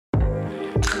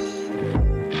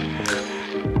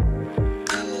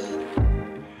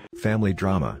Family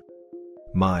drama.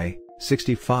 My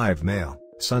 65 male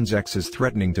son's ex is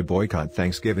threatening to boycott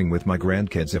Thanksgiving with my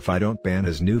grandkids if I don't ban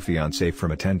his new fiancée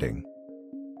from attending.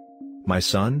 My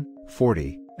son,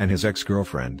 40, and his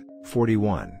ex-girlfriend,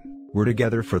 41, were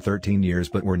together for 13 years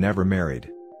but were never married.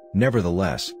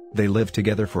 Nevertheless, they lived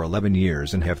together for 11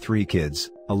 years and have 3 kids,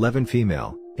 11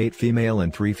 female, 8 female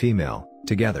and 3 female,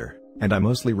 together, and I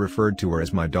mostly referred to her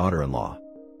as my daughter-in-law.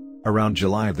 Around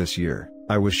July of this year,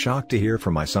 I was shocked to hear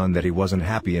from my son that he wasn't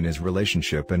happy in his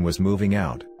relationship and was moving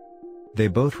out. They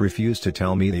both refused to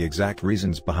tell me the exact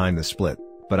reasons behind the split,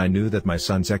 but I knew that my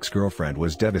son's ex-girlfriend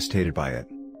was devastated by it.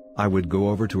 I would go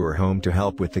over to her home to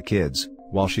help with the kids,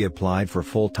 while she applied for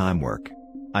full-time work.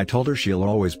 I told her she'll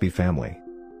always be family.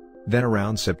 Then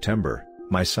around September,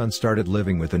 my son started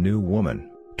living with a new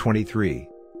woman, 23.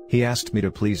 He asked me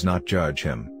to please not judge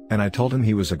him, and I told him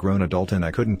he was a grown adult and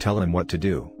I couldn't tell him what to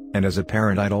do, and as a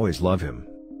parent I'd always love him.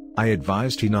 I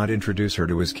advised he not introduce her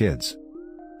to his kids.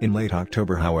 In late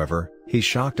October, however, he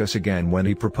shocked us again when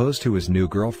he proposed to his new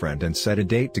girlfriend and set a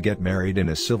date to get married in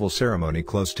a civil ceremony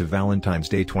close to Valentine's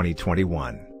Day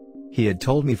 2021. He had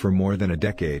told me for more than a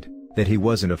decade that he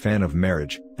wasn't a fan of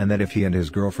marriage, and that if he and his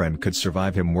girlfriend could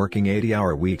survive him working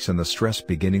 80-hour weeks and the stress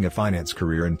beginning a finance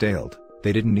career entailed,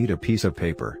 they didn't need a piece of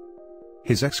paper.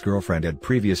 His ex-girlfriend had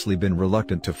previously been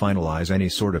reluctant to finalize any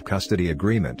sort of custody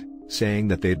agreement, saying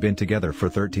that they'd been together for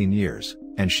 13 years,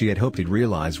 and she had hoped he'd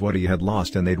realize what he had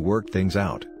lost and they'd work things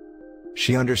out.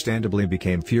 She understandably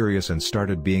became furious and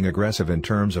started being aggressive in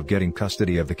terms of getting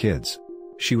custody of the kids.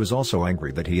 She was also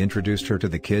angry that he introduced her to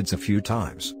the kids a few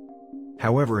times.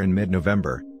 However, in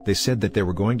mid-November, they said that they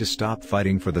were going to stop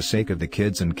fighting for the sake of the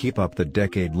kids and keep up the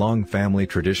decade-long family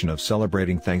tradition of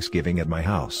celebrating Thanksgiving at my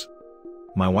house.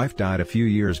 My wife died a few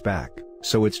years back,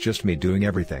 so it's just me doing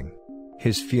everything.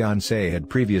 His fiancée had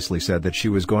previously said that she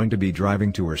was going to be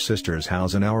driving to her sister's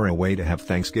house an hour away to have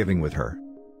Thanksgiving with her.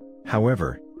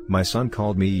 However, my son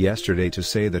called me yesterday to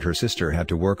say that her sister had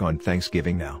to work on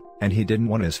Thanksgiving now, and he didn't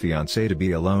want his fiancée to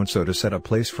be alone, so to set a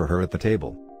place for her at the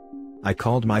table. I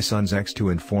called my son's ex to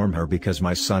inform her because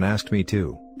my son asked me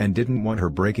to, and didn't want her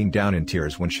breaking down in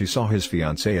tears when she saw his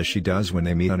fiancée as she does when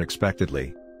they meet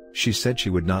unexpectedly. She said she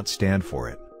would not stand for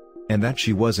it. And that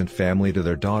she wasn't family to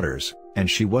their daughters, and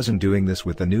she wasn't doing this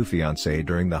with the new fiancé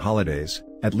during the holidays,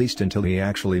 at least until he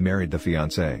actually married the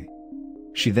fiancée.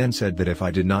 She then said that if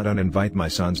I did not uninvite my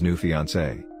son's new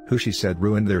fiancée, who she said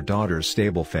ruined their daughter's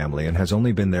stable family and has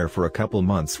only been there for a couple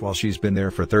months while she's been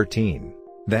there for 13,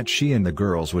 that she and the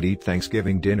girls would eat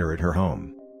Thanksgiving dinner at her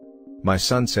home. My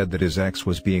son said that his ex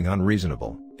was being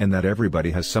unreasonable, and that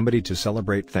everybody has somebody to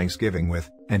celebrate Thanksgiving with,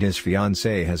 and his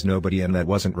fiancée has nobody, and that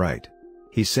wasn't right.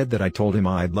 He said that I told him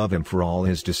I'd love him for all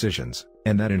his decisions,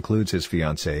 and that includes his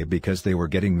fiancée because they were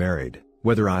getting married,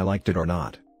 whether I liked it or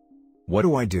not. What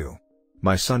do I do?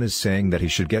 My son is saying that he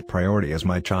should get priority as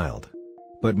my child.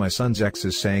 But my son's ex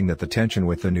is saying that the tension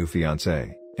with the new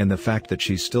fiancée, and the fact that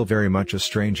she's still very much a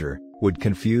stranger, would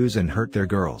confuse and hurt their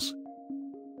girls.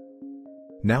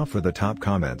 Now for the top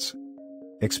comments.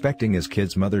 Expecting his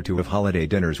kid's mother to have holiday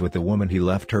dinners with the woman he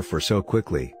left her for so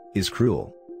quickly, is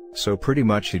cruel. So pretty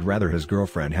much he'd rather his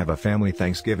girlfriend have a family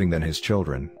Thanksgiving than his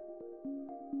children.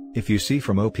 If you see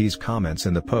from OP's comments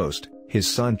in the post,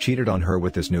 his son cheated on her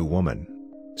with this new woman.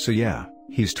 So yeah,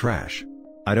 he's trash.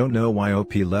 I don't know why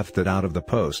OP left that out of the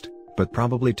post, but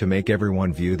probably to make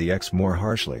everyone view the ex more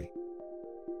harshly.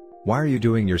 Why are you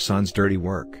doing your son's dirty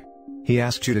work? He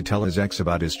asked you to tell his ex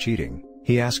about his cheating.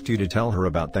 He asked you to tell her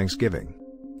about Thanksgiving.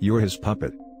 You're his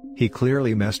puppet. He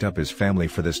clearly messed up his family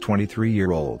for this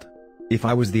 23-year-old. If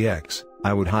I was the ex,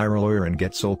 I would hire a lawyer and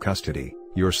get sole custody.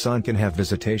 Your son can have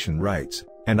visitation rights,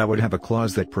 and I would have a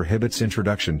clause that prohibits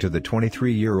introduction to the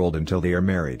 23-year-old until they are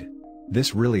married.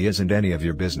 This really isn't any of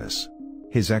your business.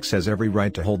 His ex has every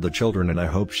right to hold the children, and I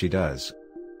hope she does.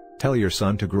 Tell your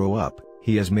son to grow up.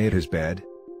 He has made his bed.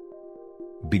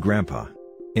 Be grandpa.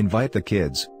 Invite the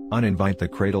kids, uninvite the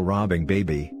cradle-robbing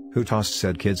baby, who tossed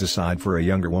said kids aside for a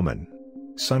younger woman.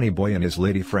 Sonny Boy and his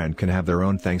lady friend can have their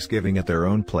own Thanksgiving at their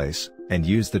own place, and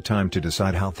use the time to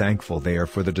decide how thankful they are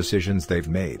for the decisions they've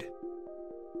made.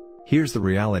 Here's the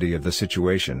reality of the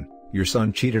situation: your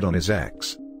son cheated on his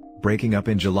ex. Breaking up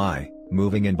in July,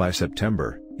 moving in by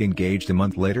September, engaged a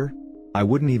month later? I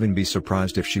wouldn't even be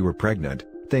surprised if she were pregnant.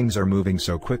 Things are moving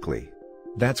so quickly.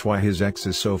 That's why his ex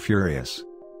is so furious.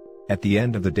 At the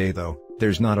end of the day though,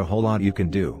 there's not a whole lot you can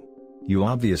do. You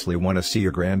obviously want to see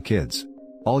your grandkids.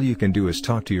 All you can do is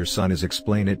talk to your son, is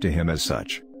explain it to him as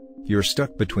such. You're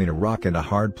stuck between a rock and a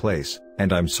hard place,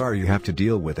 and I'm sorry you have to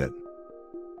deal with it.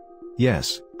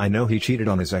 Yes, I know he cheated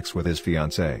on his ex with his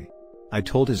fiancée. I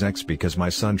told his ex because my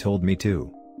son told me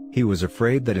to. He was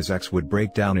afraid that his ex would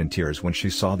break down in tears when she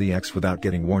saw the ex without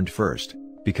getting warned first,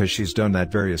 because she's done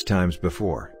that various times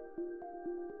before.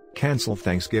 Cancel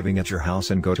Thanksgiving at your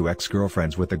house and go to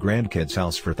ex-girlfriend's with the grandkids'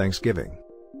 house for Thanksgiving.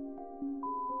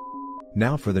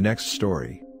 Now for the next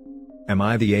story. Am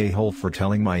I the a-hole for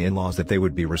telling my in-laws that they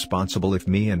would be responsible if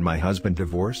me and my husband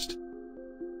divorced?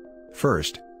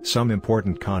 First, some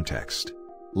important context.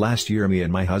 Last year me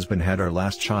and my husband had our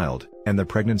last child, and the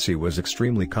pregnancy was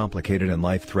extremely complicated and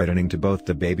life-threatening to both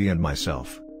the baby and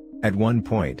myself. At one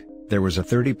point, there was a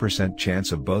 30%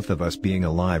 chance of both of us being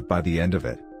alive by the end of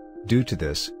it. Due to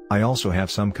this, I also have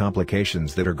some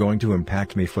complications that are going to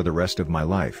impact me for the rest of my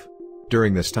life.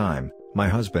 During this time, my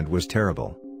husband was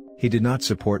terrible. He did not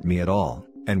support me at all,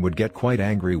 and would get quite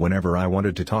angry whenever I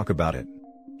wanted to talk about it.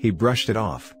 He brushed it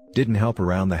off, didn't help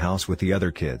around the house with the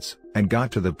other kids, and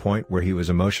got to the point where he was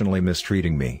emotionally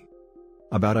mistreating me.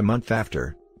 About a month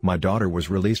after, my daughter was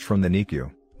released from the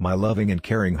NICU, my loving and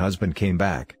caring husband came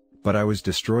back, but I was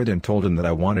destroyed and told him that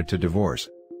I wanted to divorce.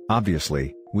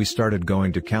 Obviously, we started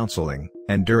going to counseling,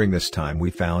 and during this time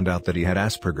we found out that he had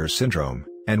Asperger's syndrome,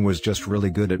 and was just really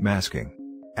good at masking.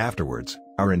 Afterwards,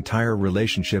 our entire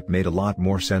relationship made a lot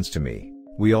more sense to me.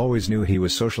 We always knew he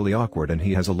was socially awkward and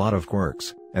he has a lot of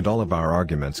quirks, and all of our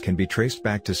arguments can be traced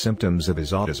back to symptoms of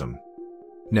his autism.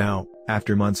 Now,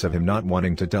 after months of him not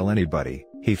wanting to tell anybody,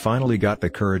 he finally got the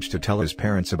courage to tell his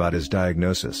parents about his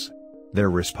diagnosis. Their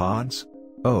response?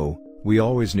 "Oh, we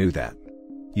always knew that.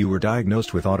 You were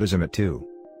diagnosed with autism at 2.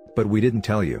 But we didn't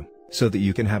tell you, so that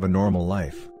you can have a normal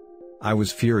life." I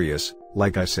was furious.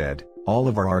 Like I said, all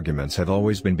of our arguments have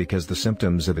always been because the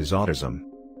symptoms of his autism.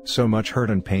 So much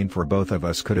hurt and pain for both of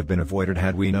us could have been avoided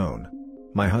had we known.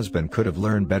 My husband could have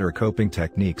learned better coping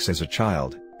techniques as a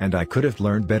child, and I could have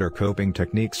learned better coping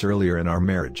techniques earlier in our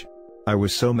marriage. I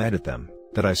was so mad at them,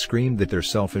 that I screamed that their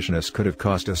selfishness could have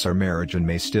cost us our marriage and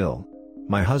may still.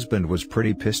 My husband was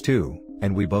pretty pissed too,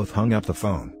 and we both hung up the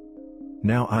phone.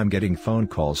 Now I'm getting phone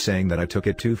calls saying that I took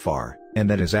it too far, and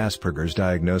that his Asperger's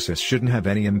diagnosis shouldn't have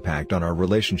any impact on our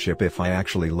relationship if I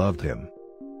actually loved him.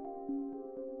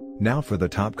 Now for the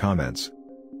top comments.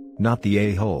 Not the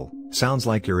a-hole, sounds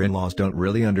like your in-laws don't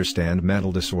really understand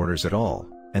mental disorders at all,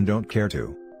 and don't care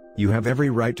to. You have every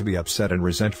right to be upset and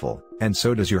resentful, and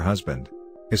so does your husband.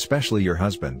 Especially your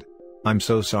husband. I'm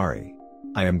so sorry.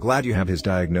 I am glad you have his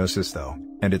diagnosis though,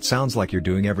 and it sounds like you're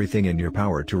doing everything in your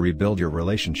power to rebuild your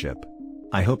relationship.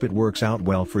 I hope it works out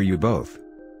well for you both.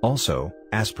 Also,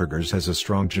 Asperger's has a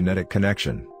strong genetic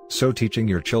connection, so teaching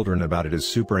your children about it is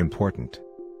super important.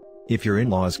 If your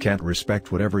in-laws can't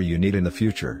respect whatever you need in the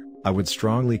future, I would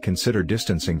strongly consider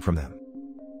distancing from them.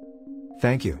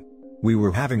 Thank you. We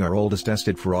were having our oldest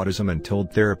tested for autism and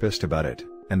told therapist about it,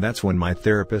 and that's when my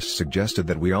therapist suggested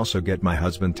that we also get my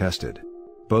husband tested.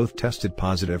 Both tested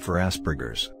positive for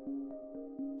Asperger's.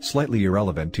 Slightly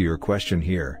irrelevant to your question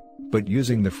here, but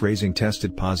using the phrasing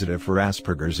tested positive for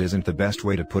Asperger's isn't the best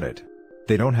way to put it.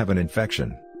 They don't have an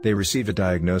infection, they received a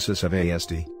diagnosis of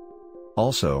ASD.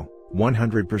 Also,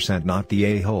 100% not the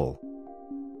a-hole.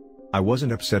 I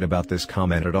wasn't upset about this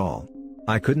comment at all.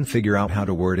 I couldn't figure out how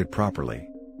to word it properly.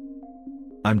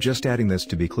 I'm just adding this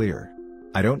to be clear.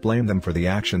 I don't blame them for the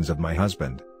actions of my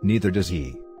husband, neither does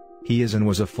he. He is and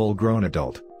was a full-grown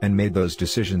adult, and made those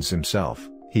decisions himself.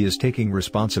 He is taking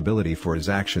responsibility for his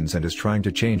actions and is trying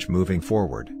to change moving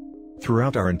forward.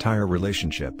 Throughout our entire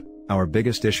relationship, our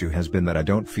biggest issue has been that I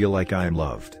don't feel like I am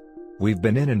loved. We've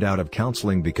been in and out of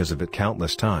counseling because of it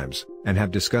countless times, and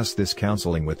have discussed this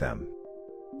counseling with them.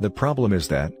 The problem is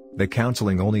that, the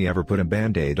counseling only ever put a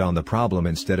band-aid on the problem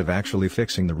instead of actually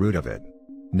fixing the root of it.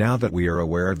 Now that we are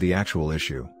aware of the actual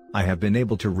issue, I have been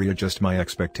able to readjust my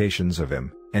expectations of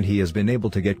him, and he has been able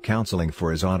to get counseling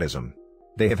for his autism.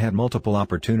 They have had multiple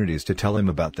opportunities to tell him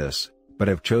about this, but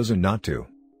have chosen not to.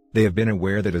 They have been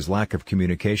aware that his lack of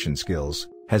communication skills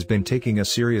has been taking a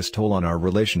serious toll on our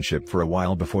relationship for a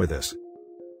while before this.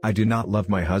 I do not love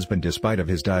my husband despite of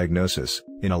his diagnosis.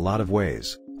 In a lot of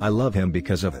ways, I love him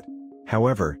because of it.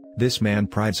 However, this man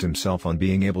prides himself on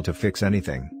being able to fix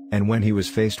anything, and when he was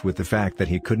faced with the fact that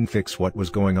he couldn't fix what was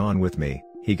going on with me,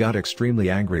 he got extremely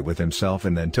angry with himself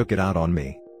and then took it out on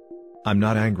me. I'm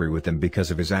not angry with him because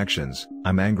of his actions,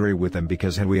 I'm angry with him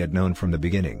because had we had known from the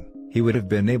beginning, he would have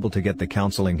been able to get the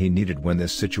counseling he needed when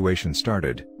this situation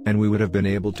started, and we would have been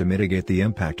able to mitigate the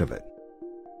impact of it.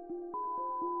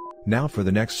 Now for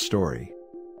the next story.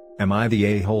 Am I the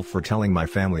a-hole for telling my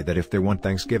family that if they want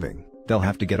Thanksgiving, they'll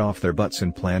have to get off their butts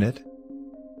and plan it?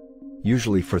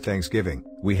 Usually for Thanksgiving,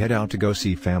 we head out to go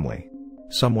see family.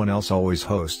 Someone else always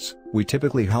hosts, we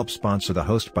typically help sponsor the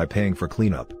host by paying for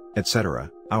cleanup, etc.,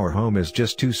 Our home is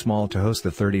just too small to host the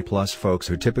 30+ folks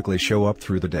who typically show up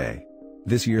through the day.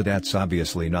 This year that's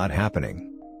obviously not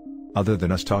happening. Other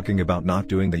than us talking about not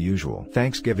doing the usual.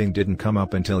 Thanksgiving didn't come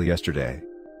up until yesterday.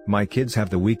 My kids have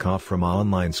the week off from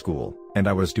online school, and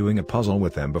I was doing a puzzle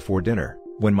with them before dinner,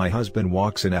 when my husband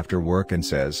walks in after work and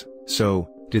says, "So,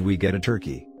 did we get a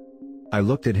turkey?" I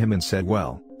looked at him and said,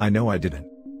 "Well, I know I didn't.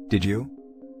 Did you?"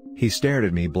 He stared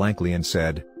at me blankly and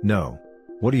said, "No.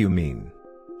 What do you mean?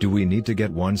 Do we need to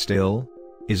get one still?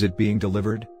 Is it being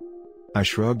delivered?" I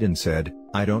shrugged and said,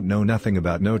 "I don't know nothing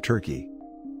about no turkey."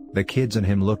 The kids and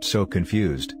him looked so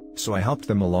confused, so I helped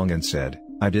them along and said,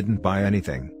 "I didn't buy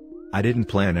anything. I didn't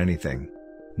plan anything.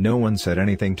 No one said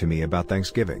anything to me about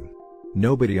Thanksgiving.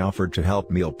 Nobody offered to help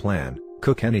meal plan,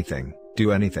 cook anything,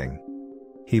 do anything."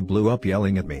 He blew up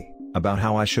yelling at me, about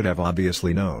how I should have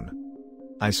obviously known.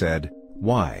 I said,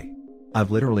 "Why?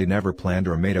 I've literally never planned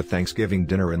or made a Thanksgiving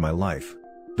dinner in my life.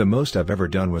 The most I've ever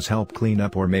done was help clean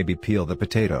up or maybe peel the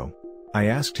potato." I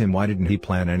asked him why didn't he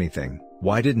plan anything,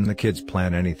 why didn't the kids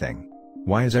plan anything?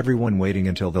 Why is everyone waiting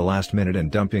until the last minute and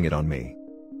dumping it on me?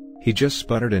 He just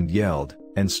sputtered and yelled,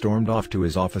 and stormed off to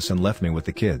his office and left me with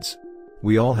the kids.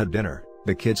 We all had dinner,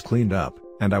 the kids cleaned up,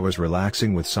 and I was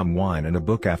relaxing with some wine and a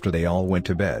book after they all went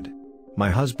to bed. My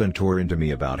husband tore into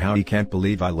me about how he can't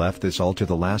believe I left this all to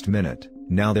the last minute,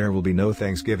 now there will be no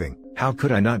Thanksgiving, how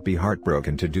could I not be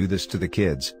heartbroken to do this to the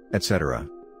kids, etc.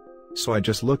 So I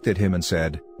just looked at him and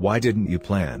said, "Why didn't you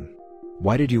plan?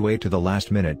 Why did you wait to the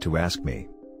last minute to ask me?"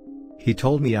 He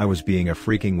told me I was being a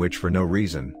freaking witch for no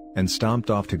reason, and stomped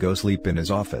off to go sleep in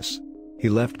his office. He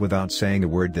left without saying a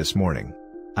word this morning.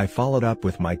 I followed up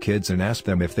with my kids and asked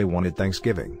them if they wanted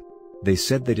Thanksgiving. They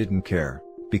said they didn't care,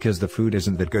 because the food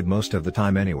isn't that good most of the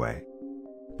time anyway.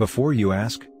 Before you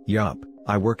ask, yup,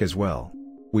 I work as well.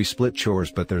 We split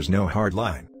chores but there's no hard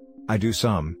line. I do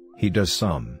some, he does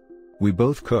some. We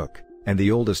both cook, and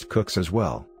the oldest cooks as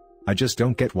well. I just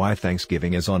don't get why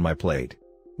Thanksgiving is on my plate.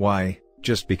 Why,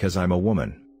 just because I'm a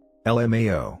woman?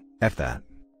 LMAO, F that.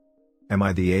 Am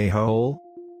I the a-hole?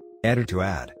 Added to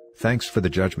add, thanks for the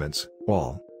judgments,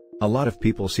 all. A lot of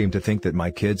people seem to think that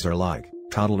my kids are like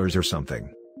toddlers or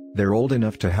something. They're old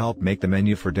enough to help make the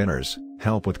menu for dinners,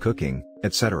 help with cooking,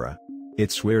 etc.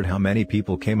 It's weird how many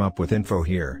people came up with info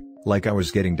here, like I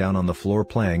was getting down on the floor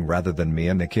playing rather than me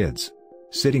and the kids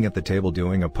sitting at the table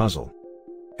doing a puzzle.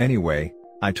 Anyway,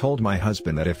 I told my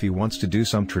husband that if he wants to do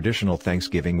some traditional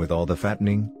Thanksgiving with all the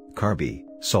fattening, carby,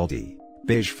 salty,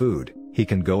 beige food, he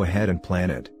can go ahead and plan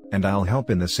it, and I'll help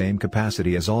in the same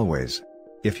capacity as always.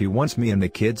 If he wants me and the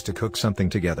kids to cook something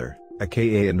together,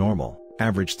 aka a normal,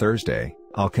 average Thursday,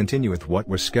 I'll continue with what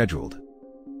was scheduled.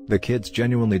 The kids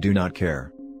genuinely do not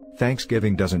care.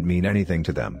 Thanksgiving doesn't mean anything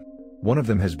to them. One of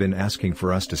them has been asking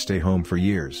for us to stay home for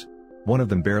years. One of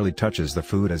them barely touches the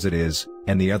food as it is,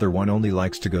 and the other one only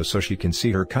likes to go so she can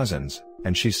see her cousins,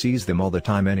 and she sees them all the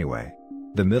time anyway.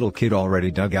 The middle kid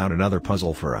already dug out another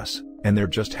puzzle for us, and they're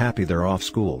just happy they're off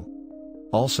school.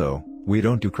 Also, we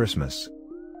don't do Christmas.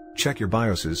 Check your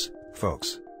biases,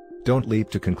 folks. Don't leap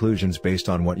to conclusions based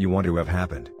on what you want to have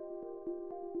happened.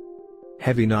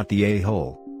 Heavy not the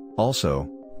a-hole. Also,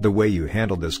 the way you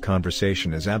handled this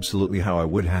conversation is absolutely how I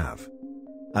would have.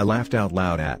 I laughed out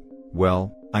loud at,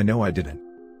 well, I know I didn't.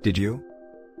 Did you?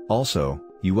 Also,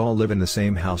 you all live in the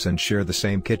same house and share the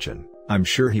same kitchen. I'm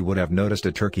sure he would have noticed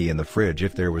a turkey in the fridge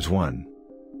if there was one.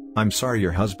 I'm sorry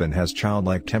your husband has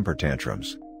childlike temper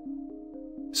tantrums.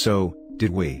 So,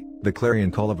 did we, the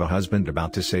clarion call of a husband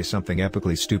about to say something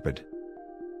epically stupid.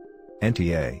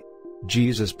 NTA.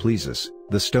 Jesus pleases,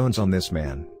 the stones on this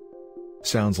man.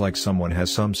 Sounds like someone has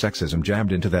some sexism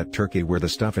jammed into that turkey where the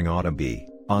stuffing ought to be,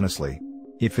 honestly.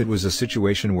 If it was a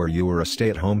situation where you were a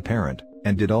stay-at-home parent,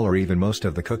 and did all or even most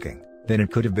of the cooking, then it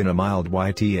could have been a mild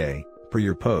YTA. Per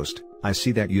your post, I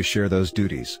see that you share those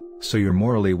duties, so you're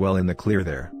morally well in the clear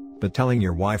there, but telling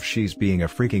your wife she's being a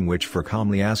freaking witch for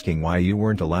calmly asking why you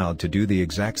weren't allowed to do the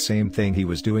exact same thing he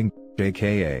was doing,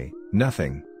 aka,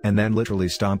 nothing, and then literally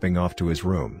stomping off to his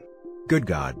room. Good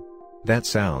God. That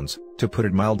sounds, to put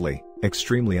it mildly,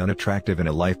 extremely unattractive in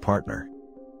a life partner.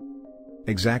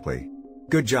 Exactly.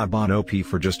 Good job on OP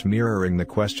for just mirroring the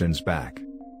questions back.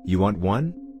 You want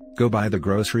one? Go buy the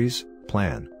groceries,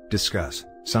 plan, discuss,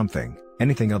 something,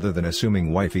 anything other than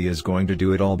assuming wifey is going to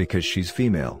do it all because she's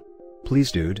female.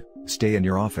 Please dude, stay in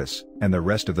your office, and the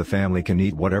rest of the family can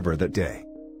eat whatever that day.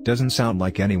 Doesn't sound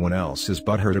like anyone else is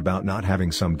butthurt about not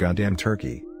having some goddamn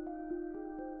turkey.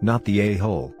 Not the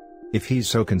a-hole. If he's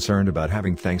so concerned about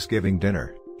having Thanksgiving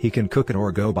dinner, he can cook it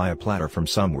or go buy a platter from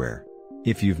somewhere.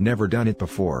 If you've never done it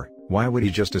before, why would he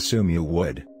just assume you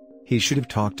would? He should have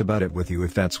talked about it with you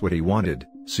if that's what he wanted,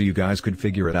 so you guys could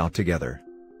figure it out together.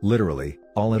 Literally,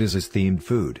 all it is themed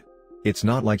food. It's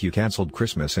not like you cancelled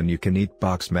Christmas and you can eat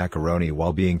boxed macaroni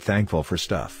while being thankful for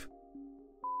stuff.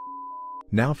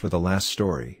 Now for the last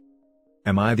story.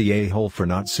 Am I the a-hole for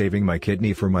not saving my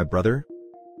kidney for my brother?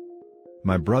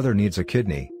 My brother needs a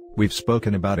kidney, we've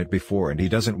spoken about it before, and he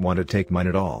doesn't want to take mine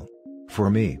at all. For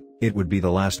me, it would be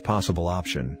the last possible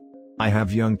option. I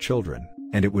have young children,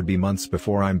 and it would be months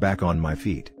before I'm back on my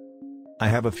feet. I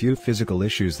have a few physical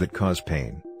issues that cause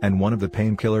pain, and one of the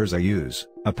painkillers I use,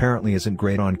 apparently isn't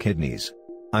great on kidneys.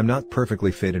 I'm not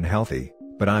perfectly fit and healthy,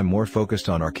 but I'm more focused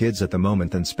on our kids at the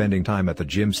moment than spending time at the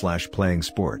gym/playing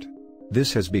sport.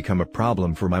 This has become a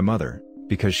problem for my mother,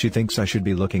 because she thinks I should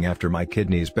be looking after my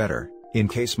kidneys better, in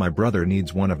case my brother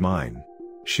needs one of mine.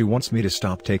 She wants me to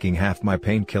stop taking half my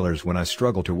painkillers when I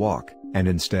struggle to walk, and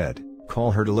instead,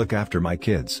 call her to look after my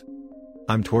kids.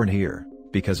 I'm torn here,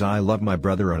 because I love my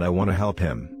brother and I want to help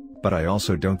him, but I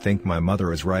also don't think my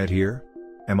mother is right here.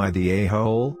 Am I the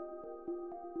a-hole?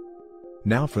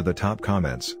 Now for the top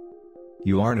comments.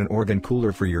 You aren't an organ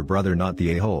cooler for your brother, not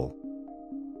the a-hole.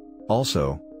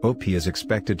 Also, OP is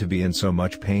expected to be in so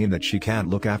much pain that she can't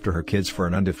look after her kids for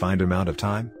an undefined amount of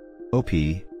time? OP,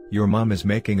 your mom is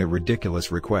making a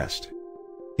ridiculous request.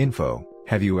 Info,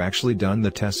 have you actually done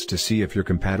the tests to see if you're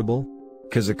compatible?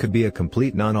 'Cause it could be a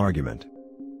complete non-argument.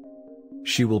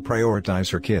 She will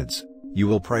prioritize her kids, you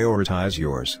will prioritize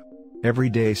yours. Every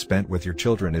day spent with your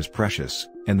children is precious,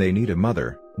 and they need a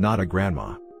mother, not a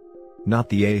grandma. Not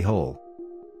the a-hole.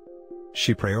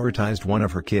 She prioritized one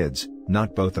of her kids,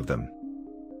 not both of them.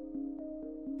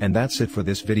 And that's it for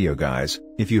this video, guys.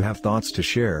 If you have thoughts to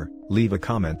share, leave a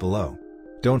comment below.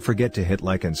 Don't forget to hit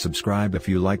like and subscribe if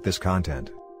you like this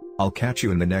content. I'll catch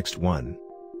you in the next one.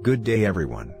 Good day,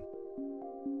 everyone.